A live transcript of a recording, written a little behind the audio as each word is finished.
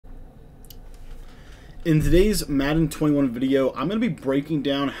In today's Madden 21 video, I'm going to be breaking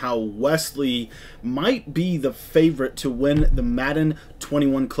down how Wesley might be the favorite to win the Madden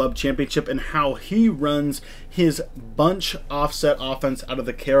 21 Club Championship and how he runs his bunch offset offense out of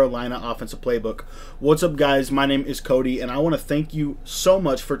the Carolina offensive playbook. What's up, guys? My name is Cody, and I want to thank you so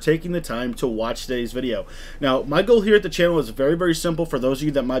much for taking the time to watch today's video. Now, my goal here at the channel is very, very simple. For those of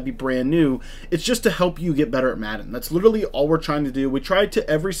you that might be brand new, it's just to help you get better at Madden. That's literally all we're trying to do. We try to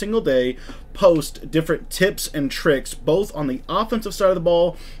every single day post different tips and tricks, both on the offensive side of the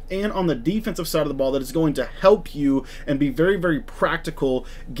ball and on the defensive side of the ball, that is going to help you and be very, very practical,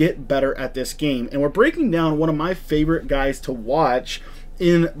 get better at this game. And we're breaking down one of my favorite guys to watch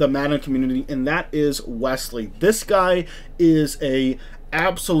in the Madden community, and that is Wesley. This guy is a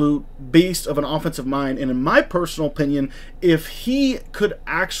absolute beast of an offensive mind, and in my personal opinion, if he could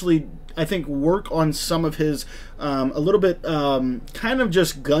actually, I think, work on some of his a little bit kind of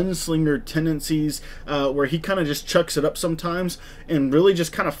just gunslinger tendencies, where he kind of just chucks it up sometimes and really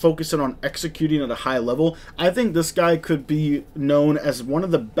just kind of focusing on executing at a high level, I think this guy could be known as one of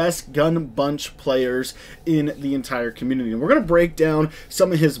the best gun bunch players in the entire community. And we're going to break down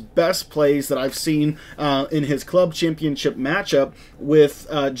some of his best plays that I've seen in his club championship matchup with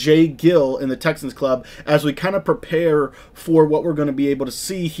Jay Gill in the Texans club, as we kind of prepare for what we're going to be able to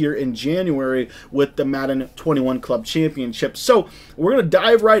see here in January with the Madden 21 Club Championship. So we're going to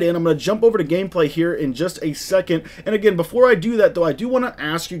dive right in. I'm going to jump over to gameplay here in just a second. And again, before I do that though, I do want to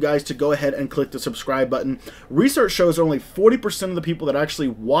ask you guys to go ahead and click the subscribe button. Research shows only 40% of the people that actually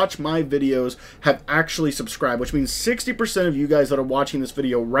watch my videos have actually subscribed, which means 60% of you guys that are watching this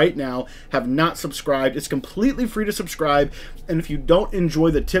video right now have not subscribed. It's completely free to subscribe, and if you don't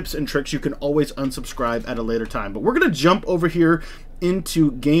enjoy the tips and tricks, you can always unsubscribe at a later time. But we're going to jump over here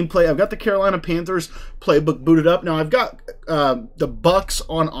into gameplay. I've got the Carolina Panthers playbook booted up. Now I've got the Bucks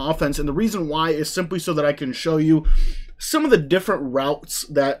on offense, and the reason why is simply so that I can show you some of the different routes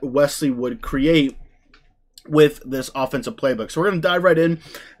that Wesley would create with this offensive playbook. So we're going to dive right in.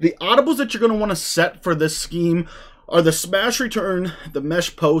 The audibles that you're going to want to set for this scheme are the smash return, the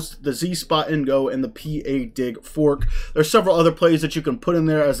mesh post, the Z spot and go, and the PA dig fork. There's several other plays that you can put in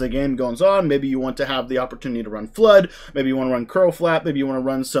there as the game goes on. Maybe you want to have the opportunity to run flood. Maybe you want to run curl flat. Maybe you want to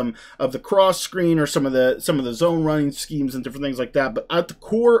run some of the cross screen or some of the zone running schemes and different things like that. But at the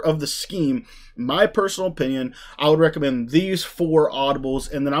core of the scheme, my personal opinion, I would recommend these 4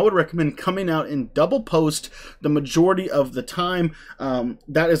 audibles, and then I would recommend coming out in double post the majority of the time.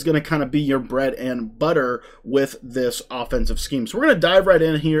 That is going to kind of be your bread and butter with this offensive scheme. So we're going to dive right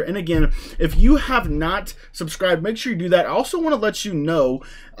in here. And again, if you have not subscribed, make sure you do that. I also want to let you know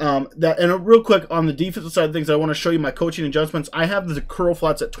that, and real quick on the defensive side of things, I want to show you my coaching adjustments. I have the curl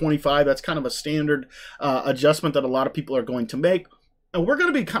flats at 25. That's kind of a standard adjustment that a lot of people are going to make. And we're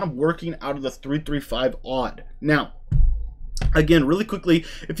going to be kind of working out of the 3-3-5 odd. Now, again, really quickly,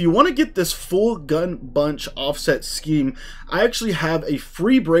 if you want to get this full gun bunch offset scheme, I actually have a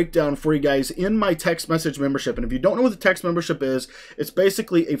free breakdown for you guys in my text message membership. And if you don't know what the text membership is, it's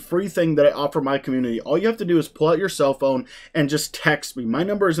basically a free thing that I offer my community. All you have to do is pull out your cell phone and just text me. My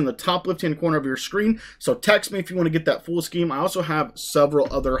number is in the top left-hand corner of your screen, so text me if you want to get that full scheme. I also have several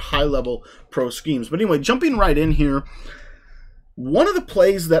other high-level pro schemes. But anyway, jumping right in here, one of the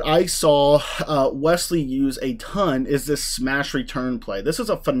plays that I saw Wesley use a ton is this smash return play. This is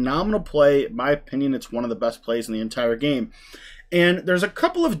a phenomenal play. In my opinion, it's one of the best plays in the entire game. And there's a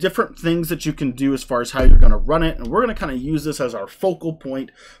couple of different things that you can do as far as how you're going to run it, and we're going to kind of use this as our focal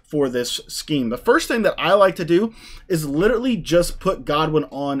point for this scheme. The first thing that I like to do is literally just put Godwin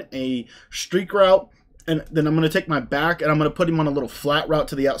on a streak route, and then I'm going to take my back and I'm going to put him on a little flat route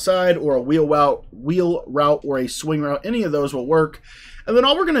to the outside, or a wheel route or a swing route. Any of those will work. And then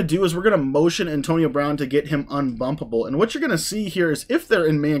all we're going to do is we're going to motion Antonio Brown to get him unbumpable. And what you're going to see here is if they're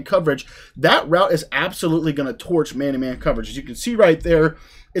in man coverage, that route is absolutely going to torch man-to-man coverage. As you can see right there,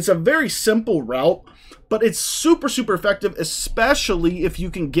 it's a very simple route, but it's super, super effective, especially if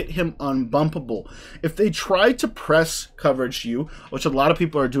you can get him unbumpable. If they try to press coverage you, which a lot of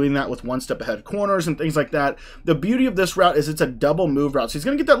people are doing that with one step ahead corners and things like that, the beauty of this route is it's a double move route. So he's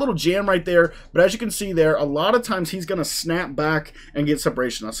going to get that little jam right there, but as you can see there, a lot of times he's going to snap back and get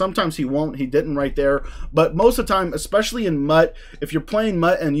separation. Now, sometimes he won't. He didn't right there, but most of the time, especially in MUT, if you're playing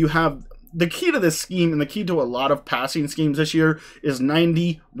MUT and you have the key to this scheme, and the key to a lot of passing schemes this year, is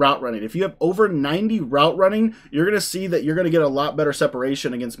 90 route running. If you have over 90 route running, you're going to see that you're going to get a lot better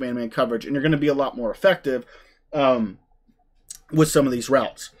separation against man-to-man coverage, and you're going to be a lot more effective with some of these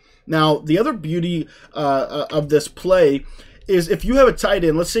routes. Now, the other beauty of this play is if you have a tight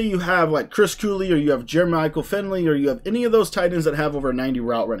end, let's say you have like Chris Cooley or you have Jermichael Finley or you have any of those tight ends that have over 90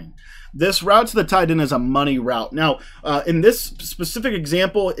 route running. This route to the tight end is a money route. Now, in this specific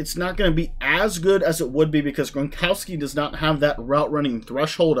example, it's not going to be as good as it would be because Gronkowski does not have that route running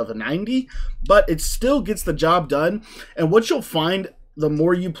threshold of a 90, but it still gets the job done. And what you'll find the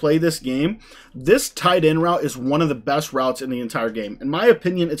more you play this game, this tight end route is one of the best routes in the entire game. In my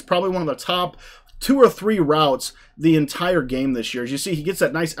opinion, it's probably one of the top 2 or 3 routes the entire game this year. As you see, he gets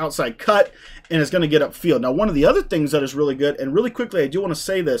that nice outside cut and is going to get upfield. Now, one of the other things that is really good, and really quickly, I do want to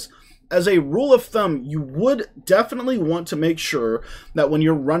say this, as a rule of thumb, you would definitely want to make sure that when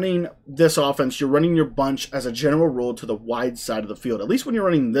you're running this offense, you're running your bunch as a general rule to the wide side of the field, at least when you're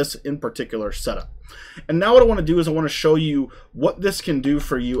running this in particular setup. And now what I want to do is I want to show you what this can do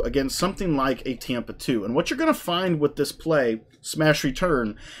for you against something like a Tampa 2. And what you're going to find with this play, smash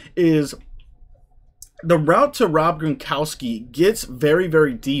return, is the route to Rob Gronkowski gets very,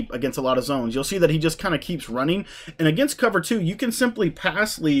 very deep against a lot of zones. You'll see that he just kind of keeps running. And against cover 2, you can simply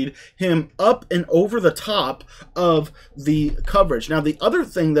pass lead him up and over the top of the coverage. Now, the other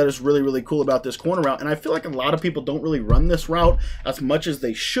thing that is really, really cool about this corner route, and I feel like a lot of people don't really run this route as much as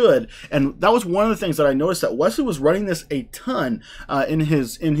they should, and that was one of the things that I noticed, that Wesley was running this a ton in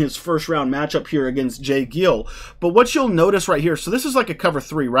his first round matchup here against Jay Gill. But what you'll notice right here, so this is like a cover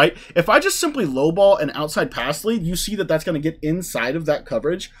 3, right? If I just simply lowball an outside pass lead, you see that that's going to get inside of that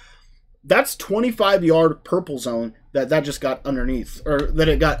coverage. That's 25-yard purple zone that just got underneath, or that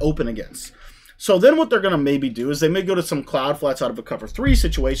it got open against. So then what they're going to maybe do is they may go to some cloud flats out of a cover 3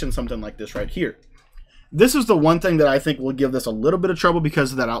 situation, something like this right here. This is the one thing that I think will give this a little bit of trouble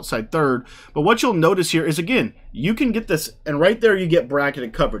because of that outside third. But what you'll notice here is, again, you can get this, and right there you get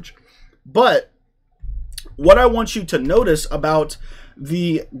bracketed coverage. But what I want you to notice about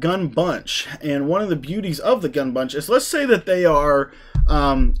the gun bunch, and one of the beauties of the gun bunch is, let's say that they are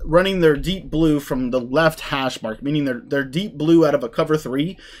running their deep blue from the left hash mark, meaning their deep blue out of a cover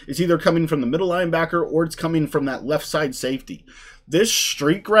 3 is either coming from the middle linebacker or it's coming from that left side safety. This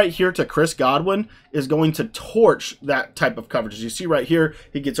streak right here to Chris Godwin is going to torch that type of coverage. As you see right here,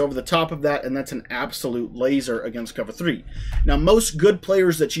 he gets over the top of that, and that's an absolute laser against cover 3. Now, most good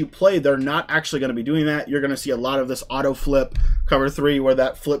players that you play, they're not actually going to be doing that. You're going to see a lot of this auto flip cover 3 where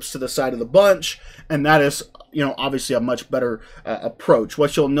that flips to the side of the bunch, and that is, you know, obviously a much better approach.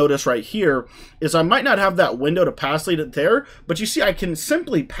 What you'll notice right here is I might not have that window to pass lead it there, but you see I can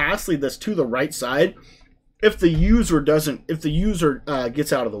simply pass lead this to the right side if the user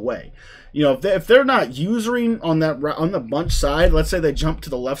gets out of the way. You know, if they're not usering on the bunch side, let's say they jump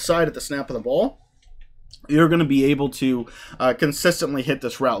to the left side at the snap of the ball, you're going to be able to consistently hit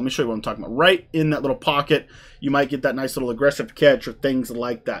this route. Let me show you what I'm talking about. Right in that little pocket, you might get that nice little aggressive catch or things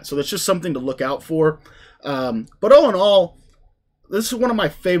like that. So that's just something to look out for. But all in all, this is one of my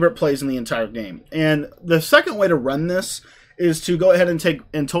favorite plays in the entire game. And the second way to run this is to go ahead and take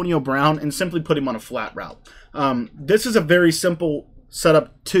Antonio Brown and simply put him on a flat route. This is a very simple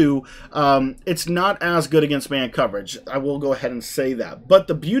setup too. It's not as good against man coverage. I will go ahead and say that. But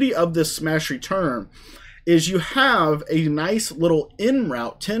the beauty of this smash return is you have a nice little in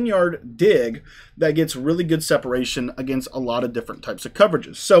route 10-yard dig that gets really good separation against a lot of different types of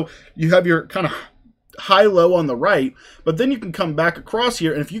coverages. So you have your kind of high-low on the right, but then you can come back across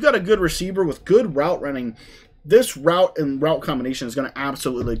here, and if you got a good receiver with good route running, this route and route combination is going to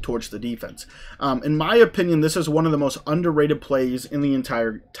absolutely torch the defense. In my opinion, this is one of the most underrated plays in the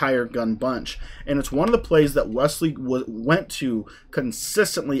entire gun bunch. And it's one of the plays that Wesley went to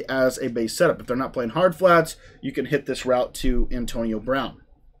consistently as a base setup. If they're not playing hard flats, you can hit this route to Antonio Brown.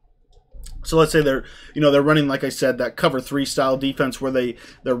 So let's say they're running, like I said, that cover 3 style defense where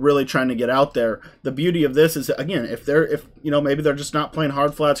they're really trying to get out there. The beauty of this is, again, if maybe they're just not playing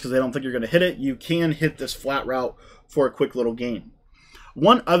hard flats because they don't think you're going to hit it, you can hit this flat route for a quick little gain.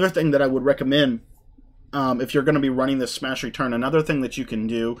 One other thing that I would recommend, if you're going to be running this smash return, another thing that you can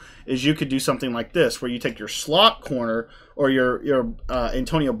do is you could do something like this, where you take your slot corner or your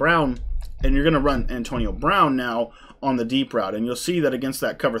Antonio Brown, and you're going to run Antonio Brown now on the deep route. And you'll see that against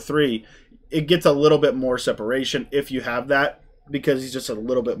that cover 3, it gets a little bit more separation if you have that, because he's just a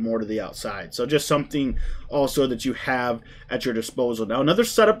little bit more to the outside. So just something also that you have at your disposal. Now, another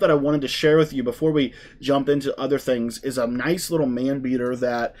setup that I wanted to share with you before we jump into other things is a nice little man beater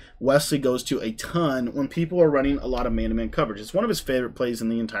that Wesley goes to a ton when people are running a lot of man-to-man coverage. It's one of his favorite plays in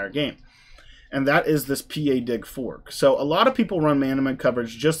the entire game. And that is this PA dig fork. So a lot of people run man-to-man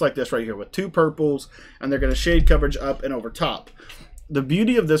coverage just like this right here with 2 purples, and they're going to shade coverage up and over top. The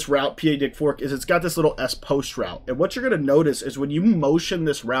beauty of this route, PA dig fork, is it's got this little S post route. And what you're going to notice is when you motion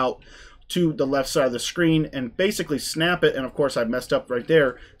this route to the left side of the screen and basically snap it. And of course I messed up right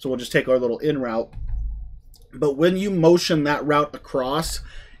there, so we'll just take our little in route. But when you motion that route across,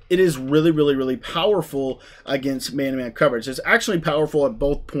 it is really, really, really powerful against man-to-man coverage. It's actually powerful at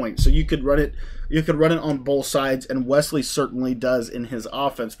both points. So you could run it on both sides, and Wesley certainly does in his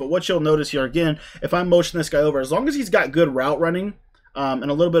offense. But what you'll notice here, again, if I motion this guy over, as long as he's got good route running and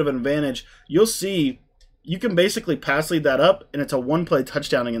a little bit of an advantage, you'll see you can basically pass lead that up, and it's a one-play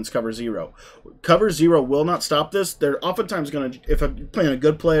touchdown against cover zero. Cover zero will not stop this. They're oftentimes going to, if I'm playing a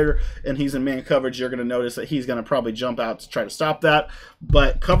good player and he's in man coverage, you're going to notice that he's going to probably jump out to try to stop that.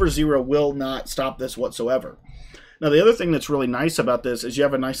 But cover zero will not stop this whatsoever. Now, the other thing that's really nice about this is you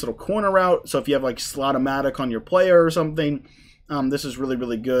have a nice little corner route. So if you have like slot-o-matic on your player or something, this is really,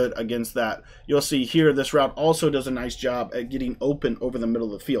 really good against that. You'll see here this route also does a nice job at getting open over the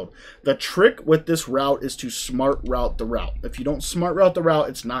middle of the field. The trick with this route is to smart route the route. If you don't smart route the route,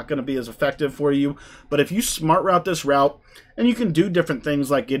 it's not going to be as effective for you. But if you smart route this route, and you can do different things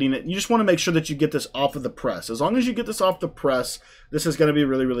like getting it, you just want to make sure that you get this off of the press. As long as you get this off the press, this is going to be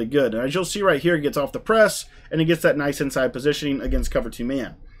really, really good. And as you'll see right here, it gets off the press, and it gets that nice inside positioning against cover 2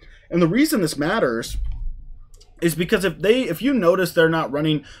 man. And the reason this matters is because if you notice they're not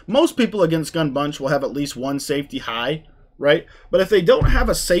running, most people against gun bunch will have at least one safety high, right? But if they don't have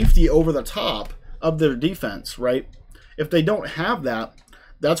a safety over the top of their defense, right? If they don't have that,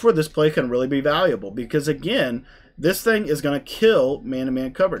 that's where this play can really be valuable, because again, this thing is going to kill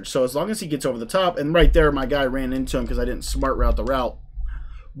man-to-man coverage. So as long as he gets over the top, and right there my guy ran into him because I didn't smart route the route.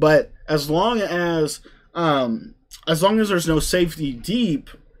 But as long as there's no safety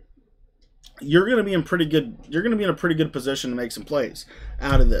deep, you're going to be in pretty good. You're going to be in a pretty good position to make some plays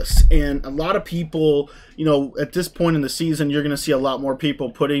out of this. And a lot of people, you know, at this point in the season, you're going to see a lot more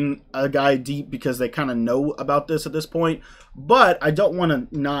people putting a guy deep because they kind of know about this at this point. But I don't want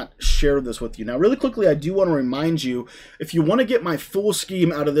to not share this with you. Now, really quickly, I do want to remind you, if you want to get my full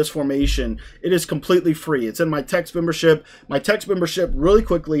scheme out of this formation, it is completely free. It's in my text membership. My text membership, really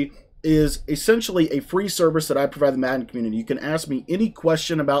quickly, is essentially a free service that I provide the Madden community. You can ask me any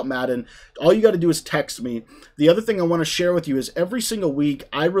question about Madden. All you got to do is text me. The other thing I want to share with you is every single week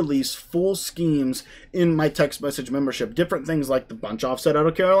I release full schemes in my text message membership. Different things like the bunch offset out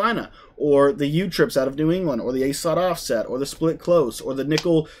of Carolina, or the U trips out of New England, or the A slot offset, or the split close, or the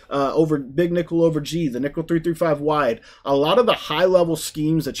nickel big nickel over G, the nickel 3-3-5 wide. A lot of the high level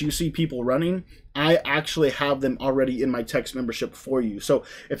schemes that you see people running, I actually have them already in my text membership for you. So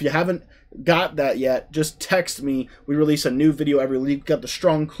if you haven't got that yet, just text me. We release a new video every week. We've got the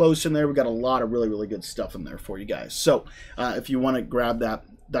strong close in there. We've got a lot of really, really good stuff in there for you guys. So if you want to grab that,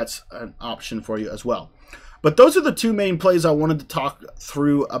 that's an option for you as well. But those are the two main plays I wanted to talk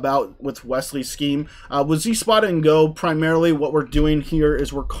through about with Wesley's scheme. With Z-Spot and Go, primarily what we're doing here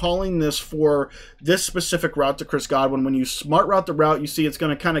is we're calling this for this specific route to Chris Godwin. When you smart route the route, you see it's going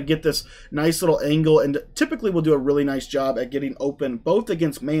to kind of get this nice little angle, and typically we'll do a really nice job at getting open both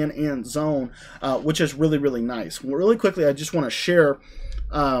against man and zone, which is really, really nice. Really quickly, I just want to share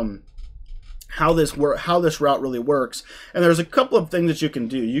how this route really works. And there's a couple of things that you can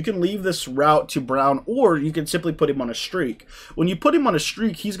do. You can leave this route to Brown, or you can simply put him on a streak. When you put him on a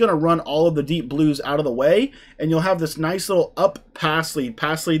streak, he's going to run all of the deep blues out of the way, and you'll have this nice little up pass lead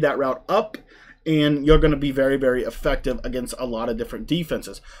that route up, and you're going to be very, very effective against a lot of different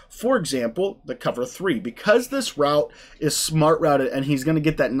defenses. For example, the cover 3. Because this route is smart routed, and he's going to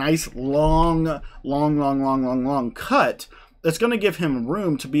get that nice long cut, that's going to give him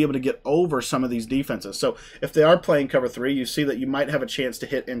room to be able to get over some of these defenses. So if they are playing cover 3, you see that you might have a chance to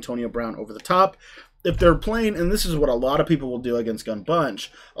hit Antonio Brown over the top. If they're playing, and this is what a lot of people will do against Gun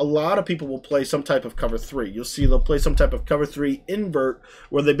Bunch, a lot of people will play some type of cover 3. You'll see they'll play some type of cover 3 invert,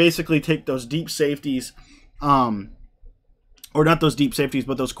 where they basically take those deep safeties, or not those deep safeties,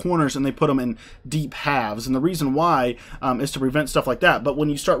 but those corners, and they put them in deep halves. And the reason why is to prevent stuff like that. But when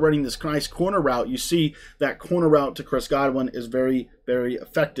you start running this nice corner route, you see that corner route to Chris Godwin is very, very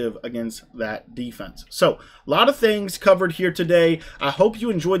effective against that defense. So, a lot of things covered here today. I hope you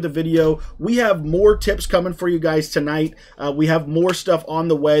enjoyed the video. We have more tips coming for you guys tonight. We have more stuff on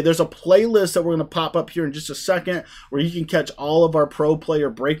the way. There's a playlist that we're going to pop up here in just a second where you can catch all of our pro player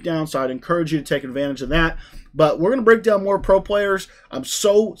breakdowns. So I'd encourage you to take advantage of that. But we're going to break down more pro players. I'm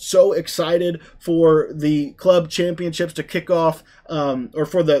so excited for the club championships to kick off or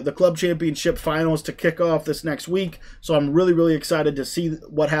for the club championship finals to kick off this next week. So I'm really, really excited to see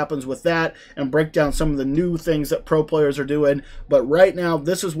what happens with that and break down some of the new things that pro players are doing. But right now,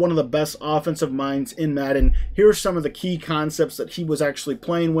 this is one of the best offensive minds in Madden. Here's some of the key concepts that he was actually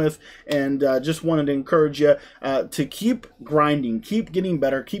playing with, and just wanted to encourage you to keep grinding, keep getting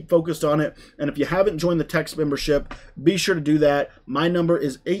better, keep focused on it. And if you haven't joined the text membership, be sure to do that. My number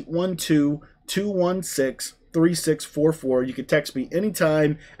is 812-216-3644. You can text me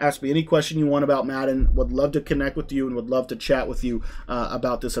anytime, ask me any question you want about Madden. Would love to connect with you and would love to chat with you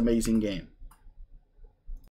about this amazing game.